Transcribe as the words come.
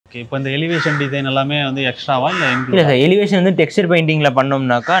இப்போ இந்த elevation design எல்லாமே வந்து எக்ஸ்ட்ராவா இல்லை இல்லை சார், எலிவேஷன் வந்து டெக்ஸ்சர் பெயிண்டிங்கில்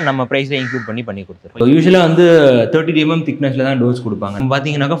பண்ணோம்னாக்கா நம்ம ப்ரைஸில் இன்க்ளூட் பண்ணி கொடுத்துருக்கோம். யூஸ்வலாக வந்து 30 mm திக்னஸில் தான் டோர்ஸ் கொடுப்பாங்க. நம்ம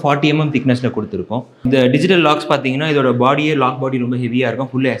பார்த்தீங்கன்னாக்கா 40 mm திக்னஸில் கொடுத்துருக்கோம். இந்த டிஜிட்டல் லாக்ஸ் பார்த்தீங்கன்னா இதோட பாடியே லாக் பாடி ரொம்ப ஹெவியாக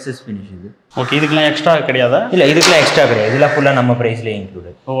இருக்கும், ஃபுல்லாக எஸ்எஸ் ஃபினிஷ் இது. ஓகே, இதுக்கெல்லாம் எக்ஸ்ட்ரா கிடையாதா? இல்லை, இதுக்கெல்லாம் எக்ஸ்ட்ரா கிடையாது, இதெல்லாம் ஃபுல்லாக நம்ம ப்ரைஸ்லேயே இன்க்ளூட்.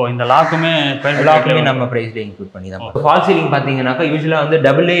 இந்த லாக்குமே நம்ம ப்ரைஸ்லேயே இன்க்ளூட் பண்ணி தான். ஃபால் சீலிங் பார்த்தீங்கன்னாக்கா யூஸ்வலாக வந்து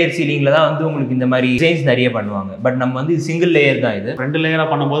டபுள் லேயர் சீலிங்கில் தான் வந்து உங்களுக்கு இந்த மாதிரி டிசைன்ஸ் நிறைய பண்ணுவாங்க. பட் நம்ம வந்து சிங்கிள் லேயர் தான். இது 2 லேயராக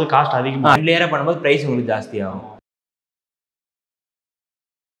பண்ணும்போது காஸ்ட் அதிகமாக, 2 லேயராக பண்ணும்போது ப்ரைஸ் உங்களுக்கு ஜாஸ்தியாகும்.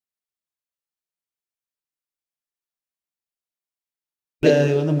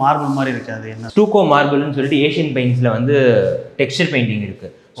 இது வந்து மார்பிள் மாதிரி இருக்காது, என்ன ஸ்டூக்கோ மார்பிள்னு சொல்லிட்டு ஏஷியன் பெயிண்ட்ஸில் வந்து டெக்ஸ்சர் பெயிண்டிங்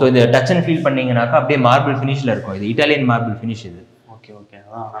இருக்குது. ஸோ இது டச் அண்ட் ஃபீல் பண்ணிங்கனாக்கா அப்படியே மார்பிள் ஃபினிஷில் இருக்கும். இது இட்டாலியன் மார்பிள் ஃபினிஷ் இது. ஓகே ஓகே,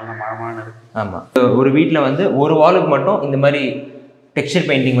 அதான் நல்ல மழமான இருக்குது. ஆமாம், ஒரு வீட்டில் வந்து ஒரு வாலுக்கு மட்டும் இந்த மாதிரி டெக்ஸ்சர்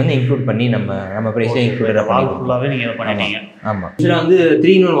பெயிண்டிங் வந்து இன்க்ளூட் பண்ணி நம்ம ப்ரைஸே இன்க்ளூட் பண்ணி ஃபுல்லாகவே நீங்கள் பண்ணிட்டீங்க. ஆமாம், இதில் வந்து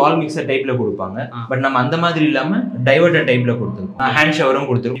 3-in-1 வால் மிக்சர் டைப்பில் கொடுப்பாங்க. பட் நம்ம அந்த மாதிரி இல்லாமல் டைவர்டர் டைப்பில் கொடுத்துருக்கோம். ஹேண்ட் ஷவரும்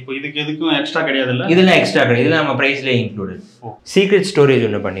கொடுத்துருக்கோம். இப்போ இதுக்கு எதுக்கும் எக்ஸ்ட்ரா கிடையாது இல்லை? இதெல்லாம் எக்ஸ்ட்ரா கிடையாது, இதெல்லாம் நம்ம ப்ரைஸ்லேயே இன்க்ளூடட். சீக்ரெட் ஸ்டோரேஜ்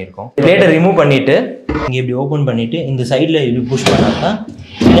ஒன்று பண்ணியிருக்கோம். பிளேட்டை ரிமூவ் பண்ணிவிட்டு இங்கே இப்படி ஓப்பன் பண்ணிவிட்டு இந்த சைடில் இப்படி புஷ் பண்ணாக்கா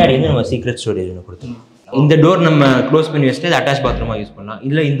பின்னாடி வந்து நம்ம சீக்ரெட் ஸ்டோரேஜ் ஒன்று கொடுத்துருக்கோம். இந்த டோர் நம்ம க்ளோஸ் பண்ணி வச்சுட்டு அட்டாச் பாத்ரூமாக யூஸ் பண்ணலாம்.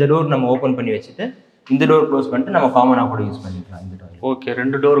 இல்லை இந்த டோர் நம்ம ஓப்பன் பண்ணி வச்சுட்டு இந்த டோர் க்ளோஸ் பண்ணிட்டு நம்ம காமனாக கூட யூஸ் பண்ணிக்கலாம். இந்த டோர் ஓகே,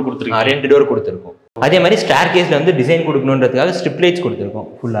 2 டோர் கொடுத்துருக்கோம். 2 டோர் கொடுத்துருக்கோம். அதே மாதிரி ஸ்டார் கேஸில் வந்து டிசைன் கொடுக்கணுன்றதுக்காக ஸ்ட்ரிப் லைட்ஸ் கொடுத்துருக்கோம்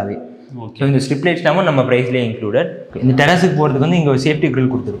ஃபுல்லாகவே. ஸோ இந்த ஸ்ட்ரிப் லைட்ஸ்லாமும் நம்ம ப்ரைஸ்லேயே இன்க்ளூடட். இந்த டெரஸுக்கு போகிறதுக்கு வந்து இங்கே ஒரு சேஃப்டி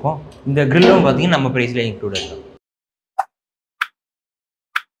கிரில் கொடுத்துருக்கோம். இந்த கிரில்லும் பார்த்தீங்கன்னா நம்ம ப்ரைஸ்லேயே இன்க்ளூடட் தான்.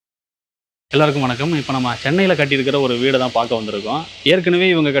 எல்லாருக்கும் வணக்கம். இப்போ நம்ம சென்னையில் கட்டியிருக்கிற ஒரு வீடை தான் பார்க்க வந்திருக்கோம். ஏற்கனவே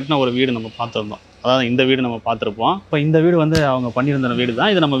இவங்க கட்டின ஒரு வீடு நம்ம பார்த்துருந்தோம், அதாவது இந்த வீடு நம்ம பார்த்துருப்போம். இப்போ இந்த வீடு வந்து அவங்க பண்ணியிருந்த வீடு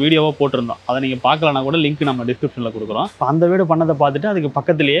தான். இது நம்ம வீடியோவாக போட்டிருந்தோம். அதை நீங்கள் பார்க்கலன்னா கூட லிங்க் நம்ம டிஸ்கிரிப்ஷனில் கொடுக்குறோம். இப்போ அந்த வீடு பண்ணதை பார்த்துட்டு அதுக்கு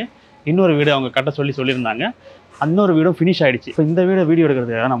பக்கத்துலேயே இன்னொரு வீடு அவங்க கட்ட சொல்லியிருந்தாங்க. இன்னொரு வீடும் ஃபினிஷ் ஆகிடுச்சு. இப்போ இந்த வீடியோ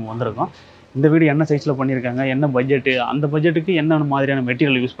எடுக்கிறதுக்காக நம்ம வந்திருக்கோம். இந்த வீடு என்ன சைஸில் பண்ணியிருக்காங்க, என்ன பட்ஜெட்டு, அந்த பட்ஜெட்டுக்கு என்ன மாதிரியான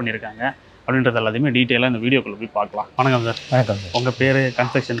மெட்டீரியல் யூஸ் பண்ணியிருக்காங்க அப்படின்றது எல்லாத்தையுமே டீட்டெயிலாக இந்த வீடியோக்குள்ள போய் பார்க்கலாம். வணக்கம் சார். வணக்கம் சார். உங்கள் பேர்,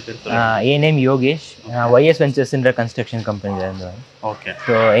 கன்ஸ்ட்ரக்ஷன் பேர்? என் நேம் யோகேஷ். YS வெஞ்சர்ஸ்ன்ற கன்ஸ்ட்ரக்ஷன் கம்பெனியில் இருந்து. ஓகே.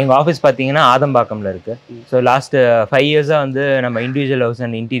 ஸோ எங்கள் ஆஃபீஸ் பார்த்தீங்கன்னா ஆதம்பாக்கமில் இருக்குது. ஸோ லாஸ்ட் 5 இயர்ஸாக வந்து நம்ம individual house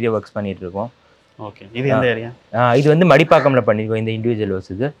and interior works பண்ணிட்டு இருக்கோம். ஓகே. இது எந்த ஏரியா? இது வந்து மடிப்பாக்கம்ல பண்ணியிருக்கோம் இந்த இண்டிவிஜுவல்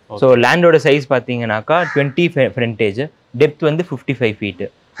ஹவுஸுக்கு. ஸோ லேண்டோட சைஸ் பார்த்தீங்கன்னாக்கா 20 ஃப்ரண்டேஜ், டெப்த் வந்து 55 feet.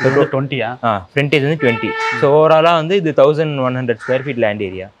 20 ஃப்ரண்டேஜ் வந்து 20. ஸோ ஓவராலாக வந்து இது 1100 square feet land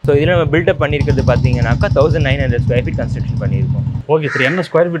area. So இதில் நம்ம பில்டப் பண்ணியிருக்கிறது பார்த்தீங்கன்னாக்கா 1900 ஸ்கொயர் ஃபீட் கன்ஸ்ட்ரக்ஷன் பண்ணியிருக்கோம். Okay sir. என்ன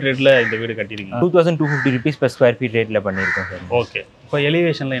ஸ்கொயர் ஃபீட் ரேட்டில் இந்த வீடு கட்டியிருக்கீங்க? 2250 rupees per ஸ்கொயர் ஃபீட் ரேட்டில் பண்ணியிருக்கோம் சார். ஓகே. இப்போ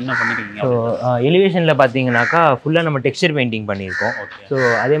எலிவேஷனில் என்ன பண்ணியிருக்கீங்க? ஸோ எலிவேஷனில் பார்த்தீங்கன்னாக்கா ஃபுல்லாக நம்ம டெக்ஸ்சர் பெயிண்டிங் பண்ணியிருக்கோம். ஸோ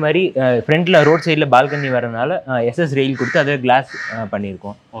அதே மாதிரி ஃப்ரண்ட்டில் ரோட் சைடில் பால்கனி வரனால SS ரெயில் கொடுத்து அதே கிளாஸ்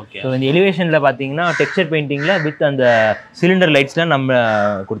பண்ணியிருக்கோம். ஓகே. ஸோ இந்த எலிவேஷனில் பார்த்தீங்கன்னா டெக்ஸ்சர் பெயிண்டிங்கில் வித் அந்த சிலிண்டர் லைட்ஸ்லாம் நம்ம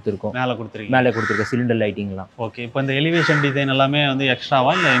கொடுத்துருக்கோம். மேலே கொடுத்துருக்கோம் சிலிண்டர் லைட்டிங்லாம். ஓகே. இப்போ இந்த எலிவேஷன் டிசைன் எல்லாமே வந்து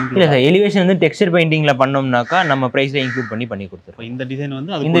எக்ஸ்ட்ராவா இல்லை சார், எலிவேஷன் வந்து டெக்ஸ்சர் பெயிண்டிங்கில் பண்ணோம்னாக்கா நம்ம ப்ரைஸில் இன்க்ளூட் பண்ணி கொடுத்துருக்கோம். இந்த டிசைன்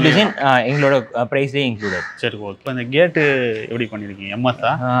வந்து இந்த டிசைன் எங்களோட ப்ரைஸ்லேயே இன்க்ளூடட். சரி, ஓகே. இப்போ இந்த கேட்டு எப்படி பண்ணியிருக்கீங்க?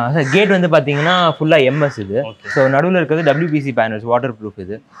 எம்எஸ்ஸா? சார் கேட் வந்து பார்த்தீங்கன்னா ஃபுல்லாக MS இது. ஸோ நடுவில் இருக்கிறது WPC பேனல்ஸ், வாட்டர் ப்ரூஃப்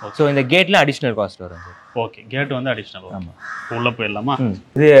இது. ஸோ இந்த கேட்டில் அடிஷ்னல் காஸ்ட் வரும் சார். ஓகே. கேட் வந்து அடிஷ்னல். ஆமாம். உள்ளே போயிடலாமா?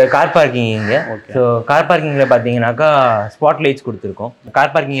 இது கார் பார்க்கிங் இங்கே. ஸோ கார் பார்க்கிங்கில் பார்த்தீங்கன்னாக்கா ஸ்பாட் லைட்ஸ் கொடுத்துருக்கோம்.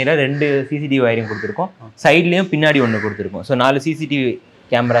 கார் பார்க்கிங்கில் 2 CCTV வயரிங் கொடுத்துருக்கோம். சைட்லேயும் பின்னாடி ஒன்று கொடுத்துருக்கோம். ஸோ 4 CCTV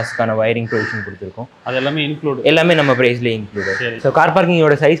கேமராஸ்க்கான வயரிங் ப்ரொவிஷன் கொடுத்துருக்கோம். அது எல்லாமே நம்ம ப்ரைஸ்லேயே இன்க்ளூட். ஸோ கார்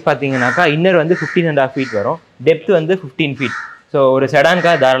பார்க்கிங்கோட சைஸ் பார்த்தீங்கன்னாக்கா இன்னர் வந்து 15.5 feet வரும், டெப்த் வந்து 15 feet. ஸோ ஒரு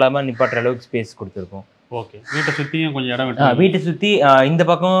செடான்காக தாராளமாக நிப்பாட்டுற அளவுக்கு ஸ்பேஸ் கொடுத்துருக்கோம். ஓகே. வீட்டை சுற்றியும் கொஞ்சம் இடம் விட்டு, வீட்டை சுற்றி இந்த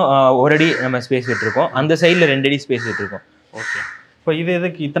பக்கம் 1 அடி நம்ம ஸ்பேஸ் விட்டுருக்கோம், அந்த சைடில் 2 அடி ஸ்பேஸ் விட்டுருக்கோம். ஓகே. இப்போ இது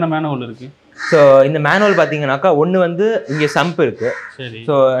எதுக்கு இத்தனை மேனுவல் இருக்குது? ஸோ இந்த மேனுவல் பார்த்தீங்கன்னாக்கா ஒன்று வந்து இங்கே சம்ப் இருக்குது. சரி.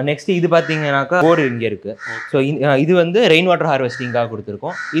 ஸோ நெக்ஸ்ட் இது பார்த்தீங்கன்னாக்கா போர் இங்கே இருக்குது. ஸோ இது வந்து ரெயின் வாட்டர் ஹார்வெஸ்டிங்காக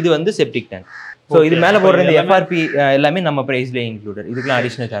கொடுத்துருக்கோம். இது வந்து செப்டிக் டேங்க். ஸோ இது மேலே போடுற இந்த FRP எல்லாமே நம்ம ப்ரைஸ்லேயே இன்க்ளூடட். இதுக்கெல்லாம்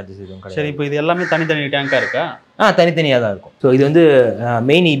அடிஷ்னல் சார்ஜஸ் எதுவும் கிடையாது. சரி. இப்போ இது எல்லாமே தனித்தனி டேங்காக இருக்கா? தனித்தனியாக தான் இருக்கும். ஸோ இது வந்து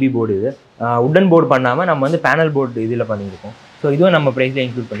மெயின் EB போர்டு. இது உட்டன் போர்டு பண்ணாமல் நம்ம வந்து பேனல் போர்டு இதில் பண்ணியிருக்கோம். ஸோ இதுவும் நம்ம ப்ரைஸில்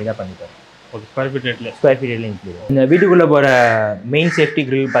இன்க்ளூட் பண்ணி தான் பண்ணிட்டோம். ஓகே. ஸ்கொயர் ஃபீட் ரேட்டில் இன்க்ளூட். இந்த வீட்டுக்குள்ளே போகிற மெயின் சேஃப்டி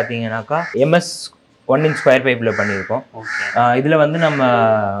கிரில் பார்த்தீங்கன்னாக்கா MS 1-inch ஸ்கொயர் பைப்பில் பண்ணியிருக்கோம். இதில் வந்து நம்ம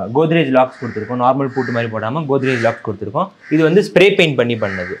கோத்ரேஜ் லாக்ஸ் கொடுத்துருக்கோம். நார்மல் பூட்டு மாதிரி போடாமல் கோத்ரேஜ் லாக்ஸ் கொடுத்துருக்கோம். இது வந்து ஸ்ப்ரே பெயிண்ட்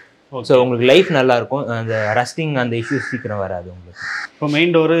பண்ணது. ஸோ உங்களுக்கு லைஃப் நல்லாயிருக்கும், அந்த ரஸ்டிங் அந்த இஷ்யூஸ் சீக்கிரம் வராது உங்களுக்கு. இப்போ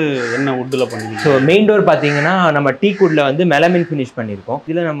மெயின் டோரு என்ன வுட்டில் பண்ணிருக்கோம்? ஸோ மெயின் டோர் பார்த்தீங்கன்னா நம்ம டீக்குட்டில் வந்து மெலமின் ஃபினிஷ் பண்ணியிருக்கோம்.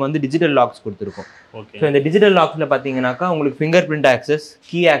 இதில் நம்ம வந்து டிஜிட்டல் லாக்ஸ் கொடுத்துருக்கோம். ஓகே. ஸோ இந்த டிஜிட்டல் லாக்ஸில் பார்த்தீங்கன்னாக்கா உங்களுக்கு finger print access,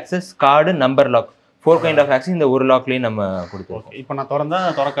 key access, card, number lock, 4 kind of access இந்த ஒரு லாக்லேயும் நம்ம கொடுத்துருக்கோம். இப்போ நான்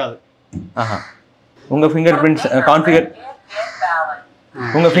திறக்காது. உங்கள் ஃபிங்கர் பிரிண்ட்ஸ் கான்ஃபிகர்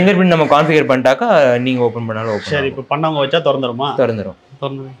உங்கள் ஃபிங்கர் பிரிண்ட் நம்ம கான்ஃபிகர் பண்ணிட்டாக்கா நீங்கள் ஓப்பன் பண்ணாலும் ஓப்பன். சரி, இப்போ பண்ணவங்க வச்சா திறந்துருமா? திறந்துடும்.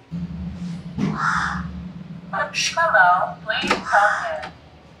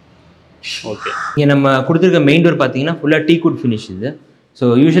 ஓகே. இங்கே நம்ம கொடுத்துருக்க மெயின் டோர் பார்த்தீங்கன்னா ஃபுல்லாக டீ குட் ஃபினிஷ் இது. ஸோ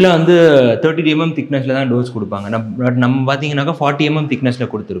யூஸ்வலாக வந்து 30 mm திக்னஸில் தான் டோர்ஸ் கொடுப்பாங்க. நம்ம பார்த்தீங்கன்னாக்கா 40 mm திக்னஸில்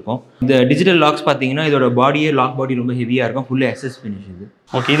கொடுத்துருக்கோம். இந்த டிஜிட்டல் லாக்ஸ் பார்த்தீங்கன்னா இதோட பாடியே லாக் பாடி ரொம்ப ஹெவியாக இருக்கும். ஃபுல்லாக எஸ்எஸ் ஃபினிஷ் இது.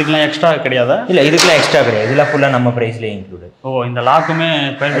 ஓகே. இதுக்கெல்லாம் எக்ஸ்ட்ரா கிடையாதா? இல்லை, இதுக்கெல்லாம் எக்ஸ்ட்ரா கிடையாது. இதெல்லாம் ஃபுல்லாக நம்ம ப்ரைஸ்லேயே இன்க்ளூட். ஓ, இந்த லாக்குமே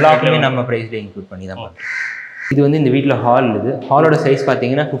நம்ம ப்ரைஸ்லேயே இன்க்ளூட் பண்ணி தான் பண்ணுறோம். இது வந்து இந்த வீட்டில் ஹால். இது ஹாலோட சைஸ்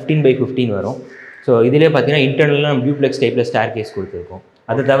பார்த்தீங்கன்னா 15x15 வரும். ஸோ இதிலே பார்த்தீங்கன்னா இன்டர்னலாக நம்ம டியூப்ளெக்ஸ் டைப்பில் ஸ்டார் கேஸ் கொடுத்துருக்கோம்.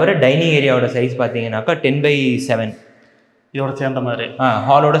 அதை தவிர டைனிங் ஏரியாவோட சைஸ் பார்த்தீங்கன்னாக்கா 10x7 இதோட சேர்ந்த மாதிரி.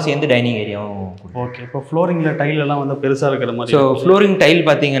 ஹாலோட சேர்ந்து டைனிங் ஏரியாவும். ஓகே. இப்போ ஃப்ளோரிங்கில் டைல் எல்லாம் வந்து பெருசாக இருக்கிற மாதிரி. ஸோ ஃப்ளோரிங் டைல்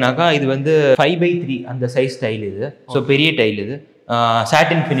பார்த்தீங்கன்னாக்கா இது வந்து 5x3 அந்த சைஸ் டைல் இது. ஸோ பெரிய டைல் இது.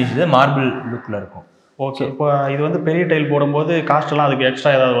 சாட்டின் ஃபினிஷ் இது. மார்பிள் லுக்கில் இருக்கும். ஓகே. இப்போ இது வந்து பெரிய டைல் போடும்போது காஸ்ட்லாம் அதுக்கு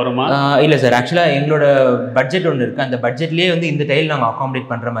எக்ஸ்ட்ரா ஏதாவது வருமா? இல்லை சார், ஆக்சுவலாக எங்களோட பட்ஜெட் ஒன்று இருக்குது. அந்த பட்ஜெட்லேயே வந்து இந்த டைல் நாங்கள்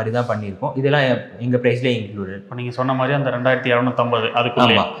அகாமடேட் பண்ணுற மாதிரி தான் பண்ணியிருக்கோம். இதெல்லாம் எங்கள் ப்ரைஸ்லேயே இன்க்ளூடட். இப்போ நீங்கள் சொன்ன மாதிரி அந்த 2250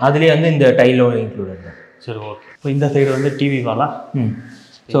 அதுக்குள்ளே. ஆமாம், அதுலேயே வந்து இந்த டைலும் இன்க்ளூடட் தான். சரி, ஓகே. இப்போ இந்த சைடு வந்து டிவி வாலா.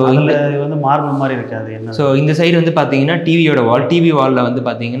 ஸோ இதில் வந்து மார்பிள் மாதிரி இருக்காது என்ன? ஸோ இந்த சைடு வந்து பார்த்தீங்கன்னா டிவியோட வால். டிவி வாலில் வந்து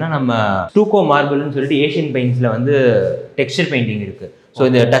பார்த்தீங்கன்னா நம்ம ஸ்டூகோ மார்பிள்னு சொல்லிட்டு ஏஷியன் பெயிண்ட்ஸில் வந்து டெக்ஸ்சர் பெயிண்டிங் இருக்குது. ஸோ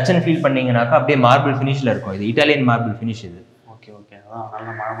இது டச் அண்ட் ஃபீல் பண்ணிங்கனாக்கா அப்படியே மார்பிள் ஃபினிஷில் இருக்கும். இது இட்டாலியன் மார்பிள் ஃபினிஷ் இது. Okay okay. அதான் நல்ல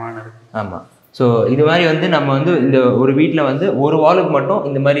மழமான இருக்குது. ஆமாம். ஸோ இது மாதிரி வந்து நம்ம வந்து இந்த ஒரு வீட்டில் வந்து ஒரு வாலுக்கு மட்டும்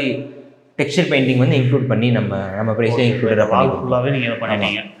இந்த மாதிரி டெக்ஸ்சர் பெயிண்டிங் வந்து இன்க்ளூட் பண்ணி நம்ம ப்ரைஸே இன்க்ளூட் வால் ஃபுல்லாகவே நீங்கள்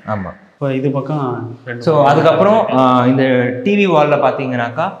பண்ணிட்டீங்க. ஆமாம். இப்போ இது பக்கம். ஸோ அதுக்கப்புறம் இந்த டிவி வாலில்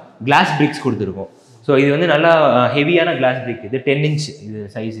பார்த்தீங்கன்னாக்கா கிளாஸ் பிரிக்ஸ் கொடுத்துருக்கோம். ஸோ இது வந்து நல்லா ஹெவியான கிளாஸ் பிரிக். இது 10 inch இது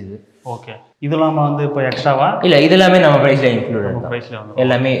சைஸ் இது. ஓகே. இதெல்லாம் வந்து இப்போ எக்ஸ்ட்ராவா? இல்லை, இதெல்லாமே நம்ம ப்ரைஸில் இன்க்ளூடட். ப்ரைஸில் வந்து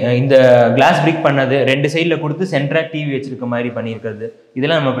எல்லாமே இந்த கிளாஸ் பிரிக் பண்ணது 2 சைடில் கொடுத்து சென்ட்ராக டிவி வச்சிருக்க மாதிரி பண்ணியிருக்கிறது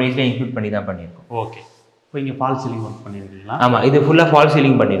இதெல்லாம் நம்ம ப்ரைஸில் இன்க்ளூட் பண்ணி தான் பண்ணியிருக்கோம். ஓகே. இப்போ இங்கே ஃபால் சீலிங் ஒர்க் பண்ணியிருக்கீங்களா? ஆமாம், இது ஃபுல்லாக ஃபால்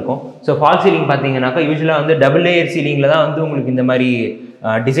சீலிங் பண்ணியிருக்கோம். ஸோ ஃபால் சீலிங் பார்த்தீங்கன்னாக்கா யூஸ்வலாக வந்து டபுள் லேயர் சீலிங்கில் தான் வந்து உங்களுக்கு இந்த மாதிரி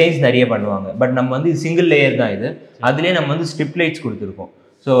டிசைன்ஸ் நிறைய பண்ணுவாங்க. பட் நம்ம வந்து சிங்கிள் லேயர் தான் இது. அதுலேயே நம்ம வந்து ஸ்ட்ரிப் லைட்ஸ் கொடுத்துருக்கோம்.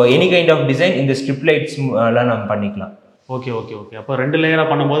 So any kind of design இந்த ஸ்ட்ரிப் லைட்ஸ் எல்லாம் நம்ம பண்ணிக்கலாம். Okay okay okay. அப்போ 2 லேயராக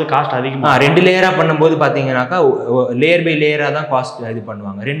பண்ணும்போது காஸ்ட் அதிகமாக. 2 லேயராக பண்ணும்போது பார்த்தீங்கன்னாக்கா லேயர் பை லேயராக தான் காஸ்ட் இது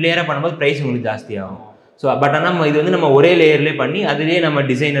பண்ணுவாங்க. 2 லேயராக பண்ணும்போது ப்ரைஸ் உங்களுக்கு ஜாஸ்தியாகும். ஸோ பட் ஆனால் நம்ம இது வந்து நம்ம ஒரே லேயர்லேயே பண்ணி அதுலேயே நம்ம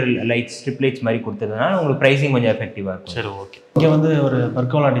டிசைனர் லைட்ஸ் ஸ்ட்ரிப் லைட்ஸ் மாதிரி கொடுத்துறதுனால உங்களுக்கு ப்ரைஸிங் கொஞ்சம் எஃபெக்டிவாக இருக்கும். சரி, ஓகே. இங்கே வந்து ஒரு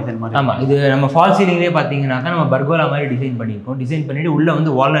பர்கோலா டிசைன் மாதிரி. ஆமாம், இது நம்ம ஃபால் சீலிங்லேயே பார்த்தீங்கன்னாக்கா நம்ம பர்கோலா மாதிரி டிசைன் பண்ணியிருக்கோம். டிசைன் பண்ணிவிட்டு உள்ளே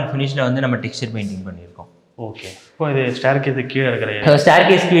வந்து வால்நட் ஃபினிஷில் வந்து நம்ம டெக்ஸ்சர் பெயிண்டிங் பண்ணியிருக்கோம். ஓகே. இப்போ இது ஸ்டேர் கேஸு கீழே இருக்கிற ஸ்டேர்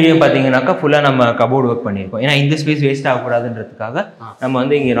கேஸ் கீழே பார்த்தீங்கன்னா ஃபுல்லாக நம்ம கபோர்டு ஒர்க் பண்ணியிருக்கோம். ஏன்னா இந்த ஸ்பேஸ் வேஸ்ட் ஆகக்கூடாதுன்றதுக்காக நம்ம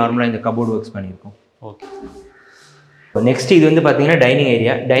வந்து இங்கே நார்மலாக இந்த கபோர்டு ஒர்க்ஸ் பண்ணியிருக்கோம். ஓகே. நெக்ஸ்ட் இது வந்து பார்த்தீங்கன்னா டைனிங்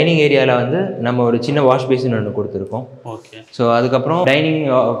ஏரியா. டைனிங் ஏரியாவில் வந்து நம்ம ஒரு சின்ன வாஷ் பேசின் ஒன்று கொடுத்துருக்கோம். ஓகே. ஸோ அதுக்கப்புறம் டைனிங்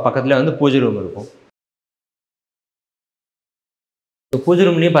பக்கத்தில் வந்து பூஜை ரூம் இருக்கும். பூஜை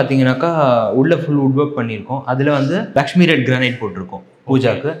ரூம்லேயே பார்த்தீங்கன்னாக்கா உள்ள ஃபுல் வுட் ஒர்க் பண்ணியிருக்கோம். அதில் வந்து லக்ஷ்மி ரெட் கிரானைட் போட்டிருக்கோம்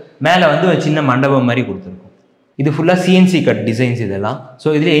பூஜாக்கு. மேலே வந்து ஒரு சின்ன மண்டபம் மாதிரி கொடுத்துருக்கோம். இது ஃபுல்லாக சிஎன்சி கட் டிசைன்ஸ் இதெல்லாம். ஸோ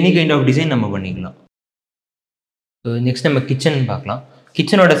இதில் எனி கைண்ட் ஆஃப் டிசைன் நம்ம பண்ணிக்கலாம். ஸோ நெக்ஸ்ட் நம்ம கிச்சன் பார்க்கலாம்.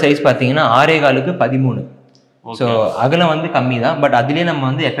 கிச்சனோட சைஸ் பார்த்தீங்கன்னா 6.4 x 13. ஸோ அகலம் வந்து கம்மி தான். பட் அதுலேயே நம்ம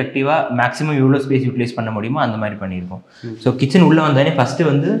வந்து எஃபெக்டிவாக மேக்ஸிமம் எவ்வளோ ஸ்பேஸ் யூட்டிலைஸ் பண்ண முடியுமோ அந்த மாதிரி பண்ணியிருக்கோம். ஸோ கிச்சன் உள்ளே வந்தாலே ஃபஸ்ட்டு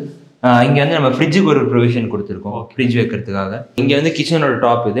வந்து இங்கே வந்து நம்ம ஃப்ரிட்ஜுக்கு ஒரு ப்ரொவிஷன் கொடுத்துருக்கோம் ஃப்ரிட்ஜ் வைக்கிறதுக்காக. இங்கே வந்து கிச்சனோட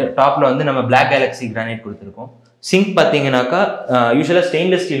டாப் இது. டாப்பில் வந்து நம்ம பிளாக் கேலக்ஸி கிரானைட் கொடுத்துருக்கோம். சிங்க் பார்த்தீங்கன்னாக்கா யூஸ்வலாக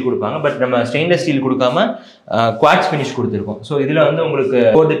ஸ்டெயின்லெஸ் ஸ்டீல் கொடுப்பாங்க. பட் நம்ம ஸ்டெயின்லெஸ் ஸ்டீல் கொடுக்காம குவாட்ஸ் ஃபினிஷ் கொடுத்துருக்கோம். ஸோ இதில் வந்து உங்களுக்கு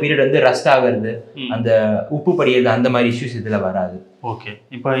ஒரு பீரியட் வந்து ரஸ்ட் ஆகிறது, அந்த உப்பு படியது, அந்த மாதிரி இஷ்யூஸ் இதில் வராது. ஓகே.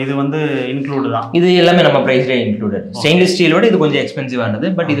 இப்போ இது வந்து இன்க்ளூடு தான். இது எல்லாமே நம்ம ப்ரைஸ்லேயே இன்க்ளூடட். ஸ்டெயின்லெஸ் ஸ்டீலோட இது கொஞ்சம் எக்ஸ்பென்சிவானது.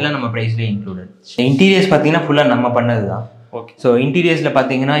 பட் இதெல்லாம் நம்ம ப்ரைஸ்லேயே இன்க்ளூடட். இன்டீரியர்ஸ் பார்த்தீங்கன்னா ஃபுல்லாக நம்ம பண்ணது தான். ஓகே. ஸோ இன்டீரியர்ஸில்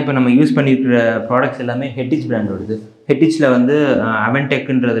பார்த்தீங்கன்னா இப்போ நம்ம யூஸ் பண்ணியிருக்கிற ப்ராடக்ட்ஸ் எல்லாமே ஹெட்டிச் பிராண்டோடது. ஹெட்டிச்சில் வந்து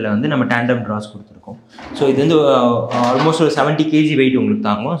அவென்டெக்ன்றதில் வந்து நம்ம டேண்டம் ட்ராஸ் கொடுத்துருக்கோம். ஸோ இது வந்து ஆல்மோஸ்ட் ஒரு 70 kg வெயிட் உங்களுக்கு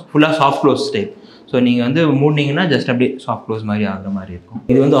தாங்கும். ஃபுல்லாக சாஃப்ட் க்ளோஸ் டைப். ஸோ நீங்கள் வந்து மூடினீங்கன்னா ஜஸ்ட் அப்படியே சாஃப்ட் க்ளோஸ் மாதிரி ஆகிற மாதிரி இருக்கும்.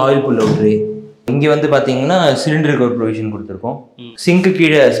 இது வந்து ஆயில் புல் அவுட் ட்ரே. இங்கே வந்து பார்த்தீங்கன்னா சிலிண்டருக்கு ஒரு ப்ரொவிஷன் கொடுத்துருக்கோம். சிங்க்கு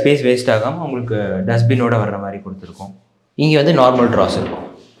கீழே ஸ்பேஸ் வேஸ்ட் ஆகாமல் உங்களுக்கு டஸ்ட்பினோட வர்ற மாதிரி கொடுத்துருக்கோம். இங்கே வந்து நார்மல் ட்ராஸ் இருக்கும்.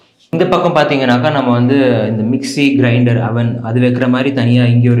 இந்த பக்கம் பார்த்தீங்கன்னாக்கா நம்ம வந்து இந்த மிக்சி, கிரைண்டர், அவன் அது வைக்கிற மாதிரி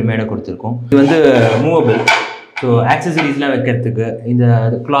தனியாக இங்கே ஒரு மேடை கொடுத்துருக்கோம். இது வந்து மூவபிள். ஸோ ஆக்சசரிஸ்லாம் வைக்கிறதுக்கு, இந்த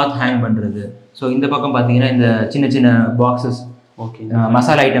கிளாத் ஹேங் பண்ணுறது. ஸோ இந்த பக்கம் பார்த்தீங்கன்னா இந்த சின்ன சின்ன பாக்ஸஸ், ஓகே,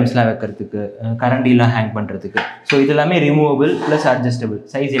 மசாலா ஐட்டம்ஸ்லாம் வைக்கிறதுக்கு, கரண்டிலாம் ஹேங் பண்ணுறதுக்கு. ஸோ இது எல்லாமே ரிமூவபிள் ப்ளஸ் அட்ஜஸ்டபிள்.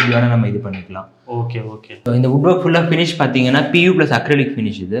 சைஸ் எப்படி வேணால் நம்ம இது பண்ணிக்கலாம். Okay okay. ஸோ இந்த வுட் ஒர்க் ஃபுல்லாக ஃபினிஷ் பார்த்தீங்கன்னா PU ப்ளஸ் அக்ரிலிக்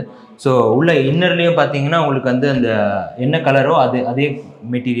ஃபினிஷ் இது. ஸோ உள்ள இன்னர்லேயும் பார்த்தீங்கன்னா உங்களுக்கு வந்து அந்த என்ன கலரோ அதே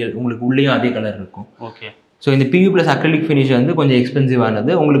மெட்டீரியல் உங்களுக்கு உள்ளேயும் அதே கலர் இருக்கும். ஓகே. ஸோ இந்த பியூ ப்ளஸ் அக்ரிலிக் ஃபினிஷ் வந்து கொஞ்சம்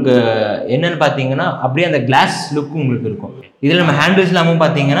எக்ஸ்பென்சிவானது. உங்களுக்கு என்னென்னு பார்த்தீங்கன்னா அப்படியே அந்த கிளாஸ் லுக்கும் உங்களுக்கு இருக்கும். இதில் நம்ம ஹேண்டில்ஸ் இல்லாமல்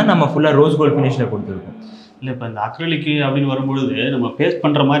பார்த்தீங்கன்னா நம்ம ஃபுல்லாக ரோஸ் கோல்ட் ஃபினிஷில் கொடுத்துருக்கோம். இல்லை இப்போ இந்த அக்ரிலிக்கு அப்படின்னு வரும்பொழுது நம்ம பேஸ்ட்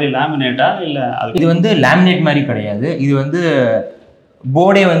பண்ணுற மாதிரி லேமினேட்டா இல்லை அது? இது வந்து லேமினேட் மாதிரி கிடையாது. இது வந்து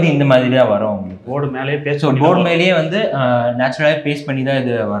போர்டே வந்து இந்த மாதிரி தான் வரும் உங்களுக்கு. போர்டு மேலேயே பேஸ்ட், போர்டு மேலேயே வந்து நேச்சுரலாக பேஸ்ட் பண்ணி தான்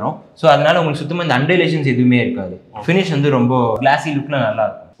இது வரும். ஸோ அதனால உங்களுக்கு சுத்தமாக இந்த அன்டைலேஷன்ஸ் எதுவுமே இருக்காது. ஃபினிஷ் வந்து ரொம்ப கிளாஸி லுக்கில் நல்லா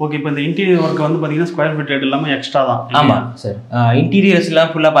இருக்கும். ஓகே, இப்போ இந்த இன்டீரியர் ஒர்க் வந்து பார்த்தீங்கன்னா ஸ்கொயர் ஃபீட் ரேட் இல்லாமல் எக்ஸ்ட்ரா தான். ஆமாம் சார். இன்டீரியர்ஸ்லாம்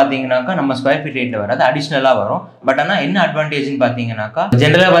ஃபுல்லாக பார்த்தீங்கன்னாக்கா நம்ம ஸ்கொயர் ஃபீட் ரேட்டில் வராது, அடிஷ்னலாக வரும். பட் ஆனால் என்ன அட்வான்டேஜ்னு பார்த்தீங்கன்னாக்கா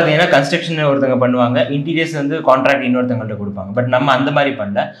ஜென்ரலாக பார்த்தீங்கன்னா கன்ஸ்ட்ரக்ஷன் ஒருத்தங்க பண்ணுவாங்க, இன்டீரியர்ஸ் வந்து கான்ட்ராக்ட் இன்னொருத்தவங்கள்ட்ட கொடுப்பாங்க. பட் நம்ம அந்த மாதிரி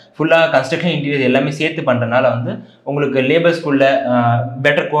பண்ணல, ஃபுல்லாக கன்ஸ்ட்ரக்ஷன் இன்டீரியர் எல்லாமே சேர்த்து பண்ணுறதுனால வந்து உங்களுக்கு லேபர்ஸ்குள்ள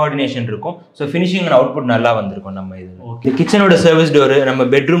பெட்டர் கோஆர்டினேஷன் இருக்கும். ஸோ ஃபினிஷிங் அண்ட் அவுட்புட் நல்லா வந்திருக்கும் நம்ம இது. இந்த கிச்சனோட சர்வீஸ் டோரு, நம்ம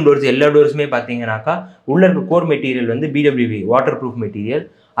பெட்ரூம் டோர்ஸ், எல்லா டோர்ஸுமே பார்த்தீங்கன்னாக்கா உள்ள இருக்க கோர் மெட்டீரியல் வந்து BWV வாட்டர் ப்ரூஃப் மெட்டீரியல்.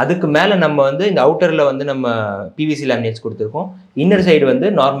 அதுக்கு மேலே நம்ம வந்து இந்த அவுட்டரில் வந்து நம்ம PVC லேமினேட்ஸ் கொடுத்துருக்கோம். இன்னர் சைடு வந்து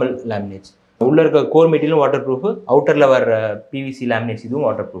நார்மல் லேமினேட்ஸ். உள்ள இருக்க கோர் மெட்டீரியல் வாட்டர் ப்ரூஃப், அவுட்டரில் வர PVC லேமினேட்ஸ் இதுவும்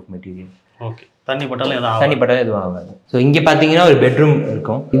வாட்டர் ப்ரூஃப் மெட்டீரியல். ஓகே, தண்ணி பட்டாலும் எதுவும் ஆகாது. ஸோ இங்கே பார்த்தீங்கன்னா ஒரு பெட்ரூம்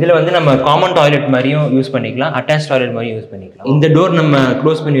இருக்கும். இதில் வந்து நம்ம காமன் டாய்லெட் மாதிரியும் யூஸ் பண்ணிக்கலாம், அட்டாச் டாய்லெட் மாதிரியும் யூஸ் பண்ணிக்கலாம். இந்த டோர் நம்ம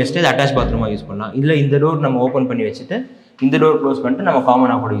க்ளோஸ் பண்ணி வச்சுட்டு அட்டாச் பாத்ரூமாக யூஸ் பண்ணலாம். இதில் இந்த டோர் நம்ம ஓப்பன் பண்ணி வச்சுட்டு இந்த டோர் க்ளோஸ் பண்ணிட்டு நம்ம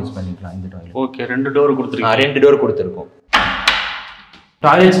காமனாக கூட யூஸ் பண்ணிக்கலாம் இந்த டாய்லெட். ஓகே, 2 டோர் கொடுத்துருக்கோம். 2 டோர் கொடுத்துருக்கோம்.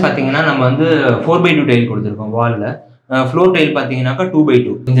 டாய்லெட்ஸ் பார்த்தீங்கன்னா நம்ம வந்து 4x2 டைல் கொடுத்துருக்கோம் வாலில். ஃப்ளோர் டைல் பார்த்தீங்கன்னாக்கா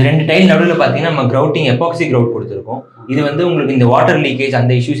 2x2. இந்த 2 டைல் நடுவில் பார்த்தீங்கன்னா நம்ம கிரவுட்டிங் எபாக்சி கிரவுட் கொடுத்துருக்கோம். இது வந்து உங்களுக்கு இந்த வாட்டர் லீக்கேஜ்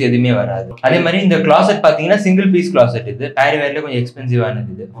அந்த இஷ்யூஸ் எதுவுமே வராது. அதே மாதிரி இந்த கிளாசெட் பார்த்தீங்கன்னா சிங்கிள் பீஸ் கிளாசெட். இது பேரிவேர்ல கொஞ்சம்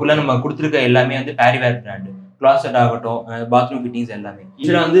எக்ஸ்பென்சிவானது. இது ஃபுல்லாக நம்ம கொடுத்துருக்க எல்லாமே வந்து பேரிவேர் பிராண்டு. கிளாசெட் ஆகட்டும், பாத்ரூம் ஃபிட்டிங்ஸ் எல்லாமே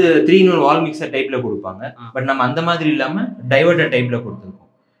இதில் வந்து 3-in-1 வால் மிக்சர் டைப்பில் கொடுப்பாங்க. பட் நம்ம அந்த மாதிரி இல்லாமல் டைவர்டர் டைப்பில் கொடுத்துருக்கோம்.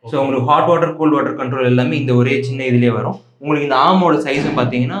 ஸோ உங்களுக்கு hot water cold water control எல்லாமே இந்த ஒரே சின்ன இதுலேயே வரும். உங்களுக்கு இந்த ஆர்மோட சைஸும்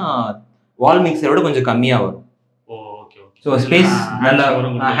பார்த்தீங்கன்னா வால் மிக்சரோட கொஞ்சம் கம்மியாக வரும். ஸோ ஸ்பேஸ் நல்லா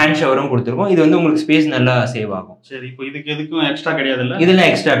ஹேண்ட் ஷவரும் கொடுத்துருக்கோம். இது வந்து உங்களுக்கு ஸ்பேஸ் நல்லா சேவ் ஆகும். சரி, இப்போ எதுக்கும் எக்ஸ்ட்ரா கிடையாது இல்லை? இதெல்லாம்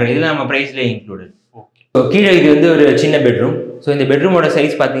எக்ஸ்ட்ரா கிடையாது, இதெல்லாம் நம்ம ப்ரைஸ்லேயே இன்க்ளூடட். ஸோ கீழே இது வந்து ஒரு சின்ன பெட்ரூம். ஸோ இந்த பெட்ரூமோட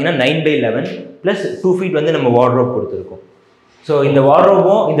சைஸ் பார்த்தீங்கன்னா 9x11 ப்ளஸ் 2 feet வந்து நம்ம வார்ட்ரோப் கொடுத்துருக்கோம். ஸோ இந்த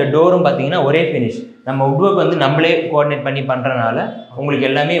வார்ட்ரோபும் இந்த டோரும் பார்த்தீங்கன்னா ஒரே ஃபினிஷ். நம்ம உட் ஒர்க் வந்து நம்மளே கோஆர்டினேட் பண்ணி பண்ணுறதுனால உங்களுக்கு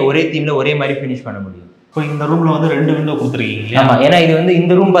எல்லாமே ஒரே தீமில் ஒரே மாதிரி ஃபினிஷ் பண்ண முடியும். இப்போ இந்த ரூமில் வந்து 2 விண்டோ கொடுத்துருக்கீங்க. ஆமாம், ஏன்னா இது வந்து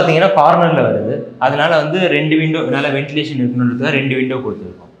இந்த ரூம் பார்த்தீங்கன்னா கார்னரில் வருது, அதனால வந்து 2 விண்டோ நல்லா வென்டிலேஷன் இருக்கணுன்றதுக்காக 2 விண்டோ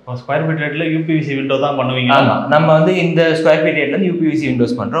கொடுத்துருக்கோம். ஸ்கொயர் ஃபீட் ரேட்டில் UPVC விண்டோ தான் பண்ணுவீங்க? ஆமாம், நம்ம வந்து இந்த ஸ்கொயர் ஃபீட் ரேட்ல இருந்து UPVC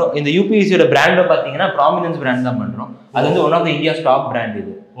விண்டோஸ் பண்ணுறோம். இந்த UPVCயோட பிராண்டை பார்த்தீங்கன்னா ப்ராமினன்ஸ் பிராண்ட் தான் பண்ணுறோம். அது வந்து one of the India's top brand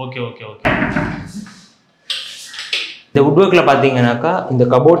இது. ஓகே. இந்த வுட் ஒர்க்கில் பார்த்தீங்கன்னாக்கா இந்த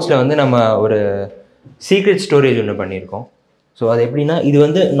கபோர்ட்ஸில் வந்து நம்ம ஒரு சீக்ரெட் ஸ்டோரேஜ் ஒன்று பண்ணியிருக்கோம். ஸோ அது எப்படின்னா இது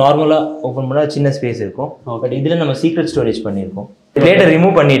வந்து நார்மலாக ஓப்பன் பண்ணால் சின்ன ஸ்பேஸ் இருக்கும். பட் இதில் நம்ம சீக்ரெட் ஸ்டோரேஜ் பண்ணியிருக்கோம். பிளேட்டை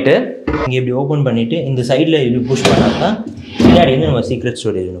ரிமூவ் பண்ணிவிட்டு இங்கே இப்படி ஓப்பன் பண்ணிவிட்டு இந்த சைடில் இப்படி புஷ் பண்ணாக்கா பின்னாடி வந்து நம்ம சீக்ரெட்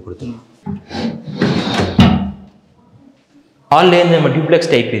ஸ்டோரேஜ் ஒன்று கொடுத்துருக்கோம். ஹால்லேருந்து நம்ம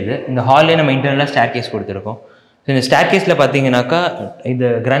டியூப்ளெக்ஸ் டைப் இது. இந்த ஹால்லே நம்ம இன்டர்னலாக ஸ்டேர் கேஸ் கொடுத்துருக்கோம். ஸோ இந்த ஸ்டேர் கேஸில் பார்த்தீங்கன்னாக்கா இது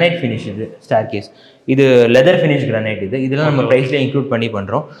கிரானைட் ஃபினிஷ். இது ஸ்டேர் கேஸ் இது லெதர் ஃபினிஷ் கிரானைட். இதெல்லாம் நம்ம ப்ரைஸ்லேயே இன்க்ளூட் பண்ணி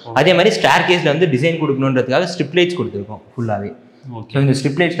பண்ணுறோம். அதே மாதிரி ஸ்டேர் கேஸில் வந்து டிசைன் கொடுக்கணுன்றதுக்காக ஸ்ட்ரிப் லைட்ஸ் கொடுத்துருக்கோம் ஃபுல்லாகவே. ஸோ இந்த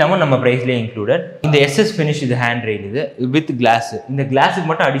ஸ்ட்ரிப் லைட்ஸ்லாமும் நம்ம ப்ரைஸ்லேயே இன்க்ளூடட். இந்த SS ஃபினிஷ் இது ஹேண்ட் ரெயில் இது வித் கிளாஸ். இந்த கிளாஸுக்கு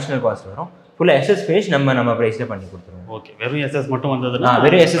மட்டும் அடிஷ்னல் காஸ்ட் வரும். ஃபுல்லாக SS ஃபினிஷ் நம்ம ப்ரைஸில் பண்ணி கொடுத்துருவோம். ஓகே, வெறும் SS மட்டும் வந்ததுன்னா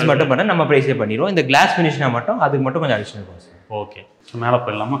வெறும் SS மட்டும் பண்ணால் நம்ம ப்ரைஸில் பண்ணிடுவோம். இந்த கிளாஸ் ஃபினிஷ்னா மட்டும் அதுக்கு மட்டும் கொஞ்சம் அடிஷ்னல் காஸ்ட். ஓகே, மேலே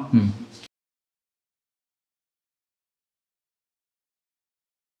போயிடலாமா?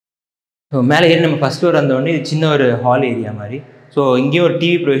 ஸோ மேலே ஏறி நம்ம ஃபஸ்ட் ஃப்ளோர் வந்தோடனே இது சின்ன ஒரு ஹால் ஏரியா மாதிரி. ஸோ இங்கேயும் ஒரு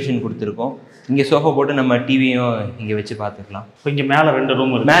டிவி ப்ரொவிஷன் கொடுத்துருக்கோம். இங்கே சோஃபா போட்டு நம்ம டிவியும் இங்கே வச்சு பார்த்துக்கலாம். இப்போ இங்கே மேலே 2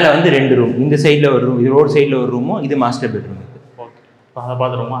 ரூம் இருக்குது. மேலே வந்து 2 ரூம். இந்த சைடில் ஒரு ரூம், இது ரோட் சைடில் ஒரு ரூமும், இது மாஸ்டர் பெட்ரூம். இது ஓகே, இப்போ அதை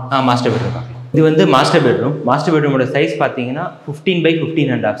பார்த்துருமா? மாஸ்டர் பெட்ரூம் தான். இது வந்து மாஸ்டர் பெட்ரூம். மாஸ்டர் பெட்ரூமோட சைஸ் பார்த்தீங்கன்னா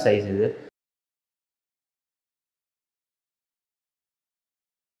 15x15.5 சைஸ் இது.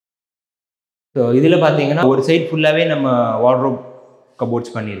 ஸோ இதில் பார்த்தீங்கன்னா ஒரு சைட் ஃபுல்லாகவே நம்ம வார்ட்ரோப்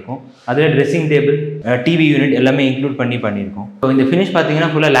கபோர்ட்ஸ் பண்ணியிருக்கோம். அதில் ட்ரெஸ்ஸிங் டேபிள், டிவி யூனிட் எல்லாமே இன்க்ளூட் பண்ணியிருக்கோம். ஸோ இந்த ஃபினிஷ் பார்த்தீங்கன்னா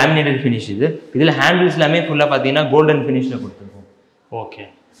ஃபுல்லாக லேமினேட்டட் ஃபினிஷ் இது. இதில் ஹேண்டில்ஸ் எல்லாமே ஃபுல்லாக பார்த்தீங்கன்னா கோல்டன் ஃபினிஷில் கொடுத்துருக்கோம். ஓகே,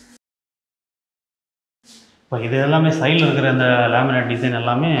 இப்போ இது எல்லாமே சைடில் இருக்கிற அந்த லேமினேட் டிசைன்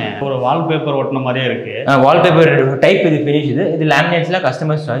எல்லாமே ஒரு வால்பேப்பர் ஒட்டின மாதிரியே இருக்குது. வால்பேப்பர் டைப் இது ஃபினிஷ் இது. இது லேமினேட்ஸில்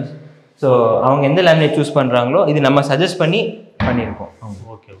கஸ்டமர்ஸ் சாய்ஸ். ஸோ அவங்க எந்த லேமினேட் சூஸ் பண்ணுறாங்களோ இது நம்ம சஜஸ்ட் பண்ணியிருக்கோம்.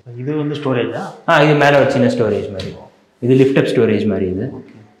 ஓகே, இது வந்து ஸ்டோரேஜா? இது மேலே ஒரு சின்ன ஸ்டோரேஜ் மாதிரி. இது லிஃப்ட் அப் ஸ்டோரேஜ் மாதிரி. இது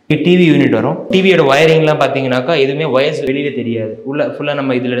டிவி யூனிட் வரும். டிவியோட ஒயரிங்லாம் பார்த்தீங்கன்னாக்கா எதுவுமே ஒயர்ஸ் வெளியில் தெரியாது. ஃபுல்லாக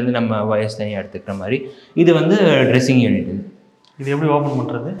நம்ம இதுலேருந்து நம்ம ஒயர்ஸ் தனியாக எடுத்துக்கிற மாதிரி. இது வந்து ட்ரெஸ்ஸிங் யூனிட். இது எப்படி ஓப்பன்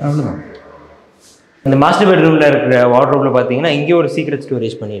பண்ணுறது? அவ்வளோதான். இந்த மாஸ்டர் பெட்ரூமில் இருக்கிற வார்ட்ரோப்பில் பார்த்தீங்கன்னா இங்கே ஒரு சீக்ரெட்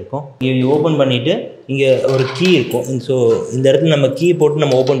ஸ்டோரேஜ் பண்ணியிருக்கோம். இங்கே ஓப்பன் பண்ணிவிட்டு இங்கே ஒரு கீ இருக்கும். ஸோ இந்த இடத்துல நம்ம கீ போட்டு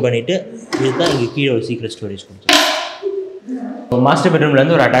நம்ம ஓப்பன் பண்ணிவிட்டு இதுதான் இங்கே கீழே ஒரு சீக்ரெட் ஸ்டோரேஜ் கொடுத்துருக்கோம். மாஸ்டர்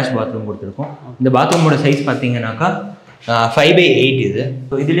பெட்ரூம்லேருந்து ஒரு அட்டாச் பாத்ரூம் கொடுத்துருக்கோம். இந்த பாத்ரூமோட சைஸ் பார்த்தீங்கன்னாக்கா 5/8 இது.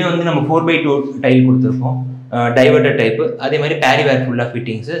 ஸோ இதுலேயே வந்து நம்ம 4/2 டைல் கொடுத்துருக்கோம், டைவர்டர் டைப்பு. அதே மாதிரி பேரிவேர் ஃபுல்லாக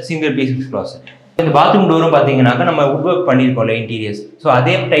ஃபிட்டிங்ஸு, சிங்கிள் பீஸ் க்ளாசெட். இந்த பாத்ரூம் டோரும் பார்த்தீங்கன்னாக்கா நம்ம வுட் ஒர்க் பண்ணியிருக்கோம்ல இன்டீரியர்ஸ். ஸோ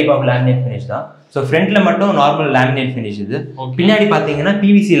அதே டைப் ஆஃப் லேமினேட் ஃபினிஷ் தான். ஸோ ஃப்ரண்ட்டில் மட்டும் நார்மல் லேமினேட் ஃபினிஷ் இது. பின்னாடி பார்த்தீங்கன்னா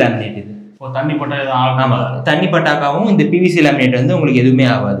பிவிசி லேமினேட் இது. தண்ணி பட்டா ஆமாம், தண்ணி பட்டாக்காவும் இந்த பிவிசி லேமினேட் வந்து உங்களுக்கு எதுவுமே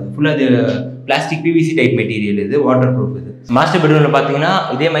ஆகாது. ஃபுல்லாக அது பிளாஸ்டிக் பிவிசி டைப் மெட்டீரியல் இது, வாட்டர் ப்ரூஃப் இது. மாஸ்டர் பெட்ரூமில் பார்த்தீங்கன்னா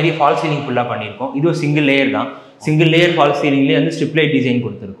இதே மாதிரி ஃபால் சீலிங் ஃபுல்லாக பண்ணியிருக்கோம். இது ஒரு சிங்கிள் லேயர் தான். சிங்கிள் லேயர் ஃபால் சீலிங்லேயே வந்து ஸ்ட்ரிப் லைட் டிசைன்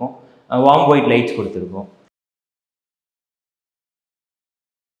கொடுத்துருக்கோம், வார்ம் ஒயிட் லைட்ஸ் கொடுத்துருக்கோம்.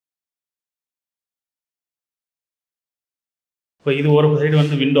 இப்போ இது ஒரு சைடு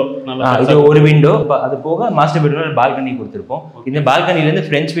வந்து விண்டோ, இது ஒரு விண்டோ. அது போக மாஸ்டர் பெட்ரூமில் பால்கனி கொடுத்துருக்கோம். இந்த பால்கனிலேருந்து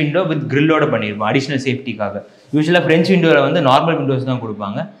ஃப்ரெஞ்ச் விண்டோ வித் கிரில்லோட பண்ணியிருக்கோம் அடிஷனல் சேஃப்டிக்காக. யூஸ்வலாக ஃப்ரெஞ்ச் விண்டோவில் வந்து நார்மல் விண்டோஸ் தான்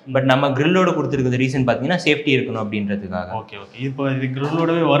கொடுப்பாங்க. பட் நம்ம கிரில்லோட கொடுத்துருக்கிறது ரீசன் பார்த்தீங்கன்னா சேஃப்டி இருக்கணும் அப்படின்றதுக்காக. Okay okay. இப்போ இது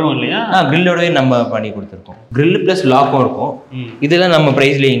கிரில்லோடவே வரும் இல்லையா? கிரில்லோடவே நம்ம பண்ணி கொடுத்துருக்கோம். கிரில் ப்ளஸ் லாக்கும் இருக்கும். இதெல்லாம் நம்ம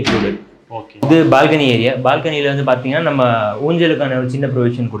ப்ரைஸ்லேயே இன்க்ளூடட். ஓகே. இது பால்கனி ஏரியா. பால்கனியில் வந்து பார்த்தீங்கன்னா நம்ம ஊஞ்சலுக்கான ஒரு சின்ன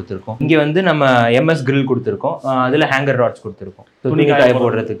ப்ரொவிஷன் கொடுத்துருக்கோம். இங்கே வந்து நம்ம எம்எஸ் கிரில் கொடுத்துருக்கோம். அதில் ஹேங்கர் ராட்ஸ் கொடுத்துருக்கோம், துணி காய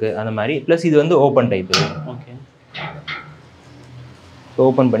போடுறதுக்கு அந்த மாதிரி. ப்ளஸ் இது வந்து ஓப்பன் டைப். ஓகே.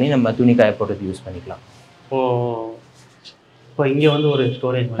 ஓப்பன் பண்ணி நம்ம துணி காய போடுறதுக்கு யூஸ் பண்ணிக்கலாம். ஓ, இப்போ இங்கே வந்து ஒரு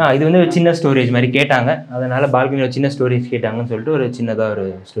ஸ்டோரேஜ். இது வந்து ஒரு சின்ன ஸ்டோரேஜ் மாதிரி கேட்டாங்க, அதனால பால்கனியில் ஒரு சின்ன ஸ்டோரேஜ் கேட்டாங்கன்னு சொல்லிட்டு ஒரு சின்னதாக ஒரு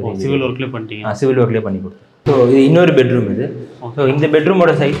ஸ்டோரேஜ் சிவில் ஒர்க்லேயே பண்ணிட்டீங்க. சிவில் ஒர்க்லேயே பண்ணி கொடுத்தோம். ஸோ இது இன்னொரு பெட்ரூம் இது. ஸோ இந்த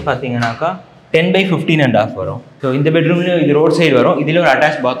பெட்ரூமோட சைஸ் பார்த்தீங்கன்னாக்கா 10/15.5 வரும். ஸோ இந்த பெட்ரூம்லேயும் இது ரோட் சைடு வரும். இதில் ஒரு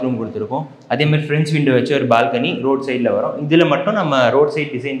அட்டாச் பாத்ரூம் கொடுத்துருக்கோம். அதேமாதிரி ஃப்ரெண்ட்ஸ் விண்டோ வச்சு ஒரு பால்கனி ரோட் சைடில் வரும். இதில் மட்டும் நம்ம road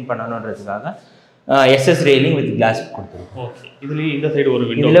side design பண்ணணுன்றதுக்காக SS railing with class கொடுத்துருக்கோம். ஓகே. இதுலேயும் இந்த சைடு ஒரு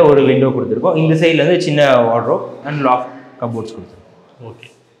விண்டோ, இதில் ஒரு விண்டோ கொடுத்துருக்கோம். இந்த சைடில் வந்து சின்ன வார்ட்ரோப் அண்ட் லாஃப்ட் கபோர்ட்ஸ் கொடுத்துருக்கோம். Okay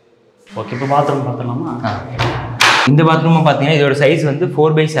okay. இப்போ பாத்ரூம் பார்த்துலாமா? இந்த பாத்ரூமை பார்த்தீங்கன்னா இதோட சைஸ் வந்து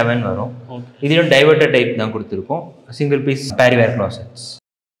 4/7 வரும். இதிலும் டைவர்டர் டைப் தான் கொடுத்துருக்கோம், சிங்கிள் பீஸ் பேரிவேர் க்ளாசெட்ஸ்.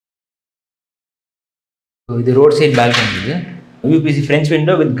 இது ரோட் சைட் பால்கனி. இது யூபிசி ஃப்ரெஞ்ச்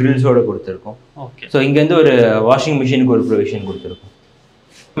விண்டோ வித் கிரில்ஸோட கொடுத்துருக்கோம். ஓகே. ஸோ இங்கேருந்து ஒரு வாஷிங் மிஷினுக்கு ஒரு ப்ரொவிஷன் கொடுத்துருக்கோம்.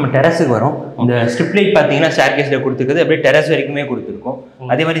 நம்ம டெரஸுக்கு வரும். இந்த ஸ்ட்ரிப் லைட் பார்த்தீங்கன்னா ஸ்டேர்கேஸில் கொடுத்துருக்குது, அப்படியே டெரஸ் வரைக்குமே கொடுத்துருக்கோம்.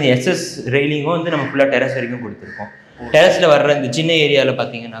 அதே மாதிரி இந்த எஸ்எஸ் ரெயிலிங்கும் வந்து நம்ம ஃபுல்லாக டெரஸ் வரைக்கும் கொடுத்துருக்கோம். டெரஸில் வர்ற இந்த சின்ன ஏரியாவில்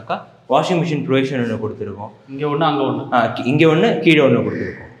பார்த்தீங்கன்னாக்கா வாஷிங் மிஷின் ப்ரொவிஷன் ஒன்று கொடுத்துருக்கோம். இங்கே ஒன்று, அங்கே ஒன்று. இங்கே ஒன்று, கீழே ஒன்று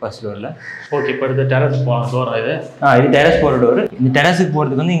கொடுத்துருக்கோம் ஃபர்ஸ்ட் ஃப்ளோரில். ஓகே. இப்போ இது டெரஸ் டோர். இது டெரஸ் போகிற டோர். இந்த டெரஸுக்கு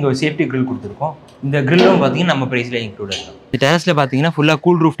போகிறதுக்கு வந்து இங்கே ஒரு சேஃப்டி கிரில் கொடுத்துருக்கோம். இந்த கிரில்லும் பார்த்தீங்கன்னா நம்ம ப்ரைஸில் இன்க்ளூடட் தான். இந்த டெரஸில் பார்த்தீங்கன்னா ஃபுல்லாக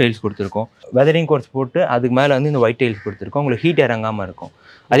கூல் ரூஃப் டைல்ஸ் கொடுத்துருக்கோம். வெதரிங் கோர்ஸ் போட்டு அதுக்கு மேலே வந்து இந்த ஒயிட் டைல்ஸ் கொடுத்துருக்கோம். உங்களுக்கு ஹீட் இறங்காமல் இருக்கும்.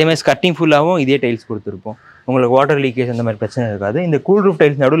 அதே மாதிரி ஸ்கட்டிங் ஃபுல்லாகவும் இதே டைல்ஸ் கொடுத்துருப்போம். உங்களுக்கு வாட்டர் லீக்கேஜ் அந்த மாதிரி பிரச்சனை இருக்காது. இந்த கூல் ரூஃப்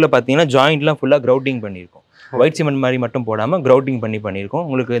டைல்ஸ் நடுவில் பார்த்தீங்கன்னா ஜாயிண்ட்லாம் ஃபுல்லாக கிரவுட்டிங் பண்ணியிருக்கோம். ஒயிட் சிமெண்ட் மாதிரி மட்டும் போடாமல் கிரவுட்டிங் பண்ணியிருக்கோம்.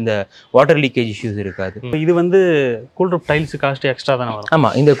 உங்களுக்கு இந்த வாட்டர் லீக்கேஜ் இஷ்யூஸ் இருக்காது. இது வந்து cool roof tiles cost extra தானே வரும்?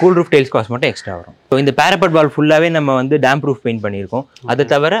 ஆமாம், இந்த கூல் ரூஃப் டைல்ஸ் காஸ்ட் மட்டும் எக்ஸ்ட்ரா வரும். ஸோ இந்த பேரப்பட் வால் ஃபுல்லாகவே நம்ம வந்து டேம் ப்ரூஃப் பெயிண்ட் பண்ணியிருக்கோம். அதை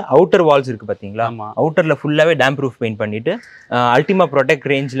தவிர அவுட்டர் வால்ஸ் இருக்குது பார்த்தீங்களா, அவுட்டரில் ஃபுல்லாகவே டேம் ப்ரூஃப் பெயிண்ட் பண்ணிவிட்டு அல்டிமா ப்ரொடெக்ட்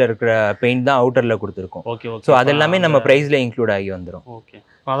ரேஞ்சில் இருக்கிற பெயிண்ட் தான் அவுட்டரில் கொடுத்துருக்கோம். Okay okay. ஸோ அதெல்லாமே நம்ம ப்ரைஸில் இன்க்ளூட் ஆகி வந்துடும். ஓகே.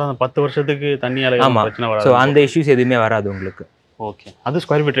 அதான் 10 வருஷத்துக்கு தண்ணியால் பிரச்சனை வராது. ஸோ அந்த இஷ்யூஸ் எதுவுமே வராது உங்களுக்கு. ஓகே. அது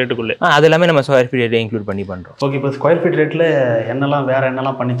ஸ்கொயர் ஃபீட் ரேட்டுக்குள்ளே அது எல்லாமே நம்ம ஸ்கொயர் ஃபீட் ரேட்டை இன்க்ளூட் பண்ணி பண்ணுறோம். ஓகே. இப்போ ஸ்கொயர் ஃபீட் ரேட்டில் வேறு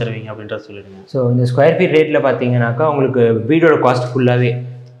என்னெல்லாம் பண்ணி தருவீங்க அப்படின்றத சொல்லிடுங்க. ஸோ இந்த ஸ்கொயர் ஃபீட் ரேட்டில் பார்த்தீங்கன்னாக்கா உங்களுக்கு வீடோட காஸ்ட் ஃபுல்லாகவே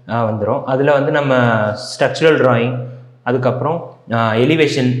வந்துடும். அதில் வந்து நம்ம ஸ்ட்ரக்சரல் ட்ராயிங், அதுக்கப்புறம்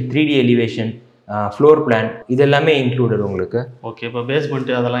elevation, 3D elevation, floor plan, இது எல்லாமே இன்க்ளூடட் உங்களுக்கு. ஓகே. இப்போ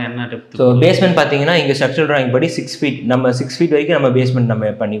பேஸ்மெண்ட் அதெல்லாம் என்ன டெப்த்? ஸோ பேஸ்மெண்ட் பார்த்தீங்கன்னா இங்கே ஸ்ட்ரக்சரல் ட்ராயிங் படி 6 ஃபீட், நம்ம 6 ஃபீட் வரைக்கும் நம்ம பேஸ்மெண்ட்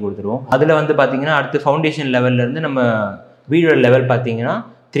நம்ம பண்ணி கொடுத்துருவோம். அதில் வந்து பார்த்தீங்கன்னா அடுத்து ஃபவுண்டேஷன் லெவல்லேருந்து நம்ம வீடோட லெவல் பார்த்தீங்கன்னா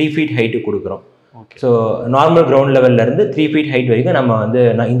 3 ஃபீட் ஹைட்டு கொடுக்குறோம். So normal ground லெவல்லேருந்து 3 feet height வரைக்கும் நம்ம வந்து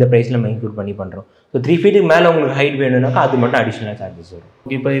இந்த ப்ரைஸில் நம்ம இன்க்ளூட் பண்ணி பண்ணுறோம். ஸோ 3 ஃபீட்டுக்கு மேலே உங்களுக்கு ஹைட் வேணும்னாக்கா அது மட்டும் அடிஷனலாக சார்ஜஸ் வரும்.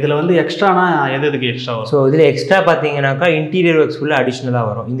 இப்போ இதில் வந்து எக்ஸ்ட்ரானா எதுக்கு எக்ஸ்ட்ரா வரும்? ஸோ இதில் எக்ஸ்ட்ரா பார்த்தீங்கன்னாக்கா இன்டீரியர் ஒர்க்ஸ் ஃபுல்லாக அடிஷனலாக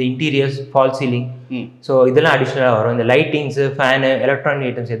வரும். இந்த இன்டீரியர்ஸ், ஃபால் சீலிங், ஸோ இதெல்லாம் அடிஷனலாக வரும். இந்த லைட்டிங்ஸு, ஃபேனு, எலக்ட்ரானிக்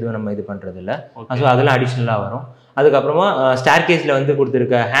ஐட்டம்ஸ் எதுவும் நம்ம இது பண்ணுறதில்ல. ஸோ அதெல்லாம் அடிஷனலாக வரும். அதுக்கப்புறமா ஸ்டேர் கேஸில் வந்து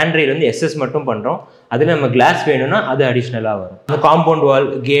கொடுத்துருக்க ஹேண்ட் ரெயில் வந்து எஸ்எஸ் மட்டும் பண்ணுறோம். அதில் நம்ம கிளாஸ் வேணும்னா அது அடிஷ்னலாக வரும். அந்த காம்பவுண்ட் வால்,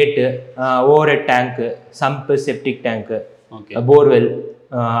 கேட்டு, ஓவர் ஹெட் டேங்க்கு, சம்பு, செப்டிக் டேங்க்கு, borewell,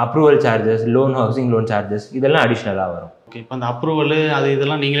 approval charges, housing loan charges, இதெல்லாம் அடிஷ்னலாக வரும். ஓகே. இப்போ அந்த அப்ரூவல் அது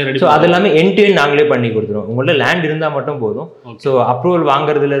இதெல்லாம் நீங்களே ரெடி? ஸோ அதெல்லாமே எண்ட் டு எண்ட் நாங்களே பண்ணி கொடுத்துருவோம். உங்கள்ட்ட லேண்ட் இருந்தால் மட்டும் போதும். ஸோ அப்ரூவல்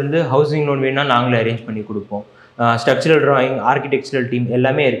வாங்குறதுலேருந்து ஹவுசிங் லோன் வேணும்னா நாங்களே அரேஞ்ச் பண்ணி கொடுப்போம். ஸ்ட்ரக்சரல் ட்ராயிங், ஆர்கிடெக்சரல் டீம்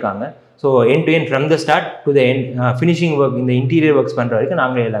எல்லாமே இருக்காங்க. So end to end from the start to the end finishing work, இந்த இன்டீரியர் ஒர்க்ஸ் பண்ணுற வரைக்கும்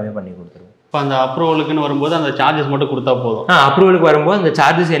நாங்களே எல்லாமே பண்ணி கொடுத்துருவோம். இப்போ அந்த அப்ரூவலுக்குன்னு வரும்போது அந்த சார்ஜஸ் மட்டும் கொடுத்தா போதும். அப்ரூவலுக்கு வரும்போது அந்த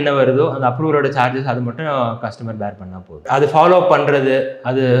சார்ஜஸ் என்ன வருதோ அந்த அப்ரூவலோட சார்ஜஸ் அது மட்டும் கஸ்டமர் பேர் பண்ணால் போதும். அது ஃபாலோ பண்ணுறது,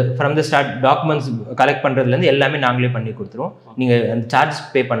 அது from the start documents collect பண்ணுறதுலேருந்து எல்லாமே நாங்களே பண்ணி கொடுத்துருவோம். நீங்கள் அந்த சார்ஜஸ்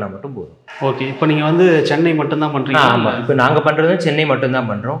பே பண்ணால் மட்டும் போதும். ஓகே. இப்போ நீங்கள் வந்து சென்னை மட்டும்தான் பண்ணுறீங்க? ஆமாம், இப்போ நாங்கள் பண்ணுறது சென்னை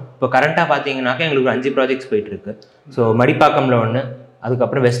மட்டும்தான் பண்ணுறோம். இப்போ கரண்ட்டாக பார்த்தீங்கன்னாக்கா எங்களுக்கு 5 ப்ராஜெக்ட்ஸ் போயிட்டுருக்கு. ஸோ மடிப்பாக்கம்ல ஒன்று,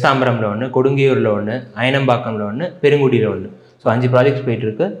 அதுக்கப்புறம் வெஸ்ட் தாம்பரம்ல ஒன்று, கொடுங்கையூரில் ஒன்று, அயனம்பாக்கம்ல ஒன்று, பெருங்குடியில் ஒன்று. ஸோ 5 ப்ராஜெக்ட்ஸ்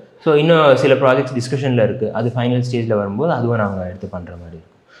போயிட்டுருக்கு. ஸோ இன்னும் சில ப்ராஜெக்ட்ஸ் டிஸ்கஷனில் இருக்குது. அது ஃபைனல் ஸ்டேஜில் வரும்போது அதுவும் நாங்கள் எடுத்து பண்ணுற மாதிரி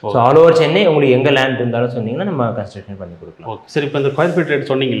இருக்கும். ஸோ ஆல் ஓவர் சென்னை உங்களுக்கு எங்கே லேண்ட் இருந்தாலும் சொன்னீங்கன்னா நம்ம கன்ஸ்ட்ரக்ஷன் பண்ணி கொடுக்கலாம். ஓகே. சரி, இப்போ இந்த ஸ்கொயர் ஃபீட் ரேட்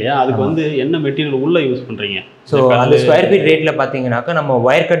சொன்னீங்க இல்லையா, அதுக்கு வந்து என்ன மெட்டீரியல் உள்ளே யூஸ் பண்ணுறீங்க? ஸோ அந்த ஸ்கொயர் ஃபீட் ரேட்டில் பார்த்தீங்கன்னாக்கா நம்ம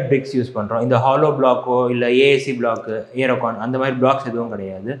ஒயர் கட் பிரிக்ஸ் யூஸ் பண்ணுறோம். இந்த ஹாலோ பிளாக்கோ இல்லை ஏஎஸ்சி பிளாக்கு, ஏரோகான் அந்த மாதிரி பிளாக்ஸ் எதுவும்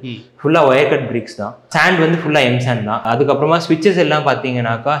கிடையாது. ஃபுல்லாக ஒயர் கட் பிரிக்ஸ் தான். சாண்ட் வந்து ஃபுல்லாக எம்சாண்ட் தான். அதுக்கப்புறமா ஸ்விட்சஸ் எல்லாம்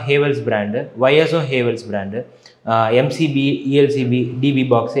பார்த்தீங்கன்னாக்கா Havells brand, ஒயர்ஸும் Havells brand, MCB, ELCP, DP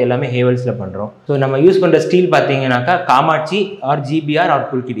box எல்லாமே ஹேவல்ஸில் பண்ணுறோம். ஸோ நம்ம யூஸ் பண்ணுற ஸ்டீல் பார்த்தீங்கன்னாக்கா Kamakshi R GBR R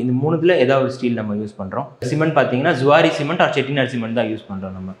Pulkit, இந்த மூணுத்தில் ஏதாவது ஒரு ஸ்டீல் நம்ம யூஸ் பண்ணுறோம். சிமெண்ட் பார்த்தீங்கன்னா Zuari cement R Chettinad cement தான் யூஸ்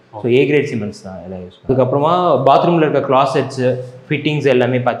பண்ணுறோம் நம்ம. ஸோ ஏ கிரேட் சிமெண்ட்ஸ் தான் எல்லாம் யூஸ் பண்ணுறோம். அதுக்கப்புறமா பாத்ரூமில் இருக்க கிளாசெட்ஸு, ஃபிட்டிங்ஸ்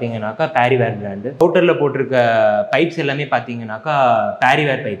எல்லாமே பார்த்தீங்கன்னாக்கா பேரிவேர் பிராண்டு. அவுட்டரில் போட்டிருக்க பைப்ஸ் எல்லாமே பார்த்தீங்கன்னாக்கா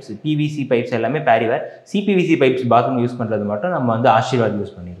பேரிவேர் பைப்ஸ், பிவிசி பைப்ஸ் எல்லாமே Parryware. CPVC pipes bathroom use பண்ணுறது மட்டும் நம்ம வந்து ஆசீர்வாத்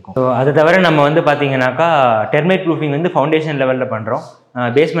யூஸ் பண்ணியிருக்கோம். ஸோ அதை தவிர நம்ம வந்து பார்த்தீங்கன்னாக்கா டெர்மைட் ப்ரூஃபிங் வந்து ஃபவுண்டேஷன் லெவலில் பண்ணுறோம்,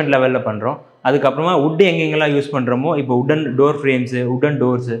 பேஸ்மெண்ட் லெவலில் பண்ணுறோம். அதுக்கப்புறமா உட் எங்கெங்கெல்லாம் யூஸ் பண்ணுறோமோ, இப்போ உடன் டோர் ஃப்ரேம்ஸு, உடன்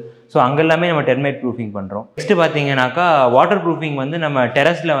டோர்ஸு, ஸோ அங்கெல்லாமே நம்ம டெர்மைட் ப்ரூஃபிங் பண்ணுறோம். நெக்ஸ்ட்டு பார்த்தீங்கன்னாக்கா வாட்டர் ப்ரூஃபிங் வந்து நம்ம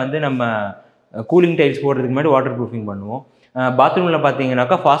டெரஸில் வந்து நம்ம கூலிங் டைல்ஸ் போடுறதுக்கு முன்னாடி வாட்டர் ப்ரூஃபிங் பண்ணுவோம். பாத்ரூமில்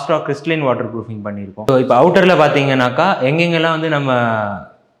பார்த்தீங்கன்னாக்கா fast rock crystalline water proofing பண்ணியிருக்கோம். ஸோ இப்போ அவுட்டரில் பார்த்தீங்கன்னாக்கா எங்கெங்கெல்லாம் வந்து நம்ம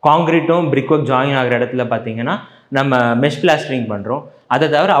காங்கிரீட்டும் பிரிக் ஒர்க் ஜாயின் ஆகிற இடத்துல பார்த்தீங்கன்னா நம்ம மெஷ் பிளாஸ்டரிங் பண்ணுறோம். அதை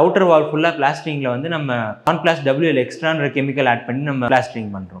தவிர அவுட்டர் வால் ஃபுல்லாக பிளாஸ்டரிங்கில் வந்து நம்ம கான்பிளாஸ் WL எக்ஸ்ட்ரான்ற கெமிக்கல் ஆட் பண்ணி நம்ம பிளாஸ்டரிங்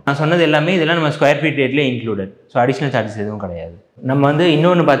பண்ணுறோம். நான் சொன்னது எல்லாமே இதெல்லாம் நம்ம square feet ரேட்லேயே included. So additional charges எதுவும் கிடையாது. நம்ம வந்து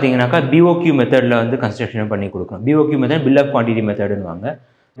இன்னொன்று பார்த்தீங்கன்னாக்கா பிஓக்யூ மெத்தடில் வந்து கன்ஸ்ட்ரக்ஷன் பண்ணி கொடுக்கணும். BOQ method bill of quantity மெத்தடுன்னுவாங்க.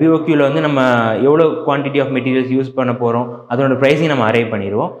 பிஓக்யூவில் வந்து நம்ம எவ்வளோ குவான்டிட்டி ஆஃப் மெட்டீரியல்ஸ் யூஸ் பண்ண போகிறோம், அதோட ப்ரைஸையும் நம்ம அரேவ்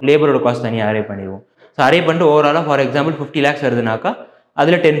பண்ணிடுவோம். லேபரோட காஸ்ட் தனியாக அரேவ் பண்ணிடுவோம். ஸோ அரேவ் பண்ணிட்டு ஓவராலாக ஃபார் எக்ஸாம்பிள் 50 lakhs வருதுனாக்கா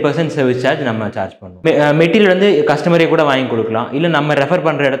அதில் 10% சர்வீஸ் சார்ஜ் நம்ம சார்ஜ் பண்ணுவோம். மெட்டீரியல் வந்து கஸ்டமரே கூட வாங்கி கொடுக்கலாம், இல்லை நம்ம ரெஃபர்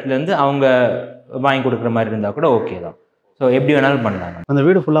பண்ணுற இடத்துலேருந்து அவங்க வாங்கி கொடுக்குற மாதிரி இருந்தால் கூட ஓகே தான். ஸோ எப்படி வேணாலும் பண்ணலாம். அந்த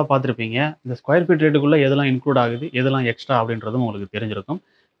வீடு ஃபுல்லாக பார்த்துருப்பீங்க. இந்த ஸ்கொயர் ஃபீட் ரேட்டுக்குள்ளே எதெல்லாம் இன்க்ளூட் ஆகுது, எதெல்லாம் எக்ஸ்ட்ரா அப்படின்றதும் உங்களுக்கு தெரிஞ்சிருக்கும்.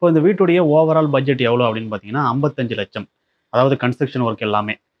 இப்போ இந்த வீட்டுடைய ஓவரால் பட்ஜெட் எவ்வளோ அப்படின்னு பார்த்தீங்கன்னா 55 லட்சம். அதாவது கன்ஸ்ட்ரக்ஷன் ஒர்க்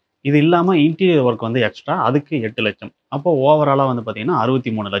எல்லாமே. இது இல்லாமல் இன்டீரியர் ஒர்க் வந்து எக்ஸ்ட்ரா, அதுக்கு 8 லட்சம். அப்போ ஓவராலாக வந்து பார்த்தீங்கன்னா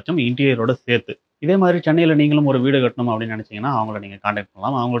 63 லட்சம் இன்டீரியரோட சேர்த்து. இதே மாதிரி சென்னையில் நீங்களும் ஒரு வீடு கட்டணும் அப்படின்னு நினச்சிங்கன்னா அவங்கள நீங்கள் காண்டாக்ட்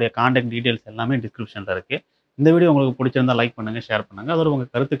பண்ணலாம். அவங்களுடைய காண்டாக்ட் டீட்டெயில்ஸ் எல்லாமே டிஸ்கிரிப்ஷனில் இருக்குது. இந்த வீடியோ உங்களுக்கு பிடிச்சிருந்தா லைக் பண்ணுங்கள், ஷேர் பண்ணுங்கள். அதோட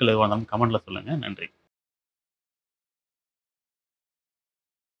உங்கள் கருத்துக்கள் எதுவாக இருந்தாலும் கமெண்ட்டில் சொல்லுங்கள். நன்றி.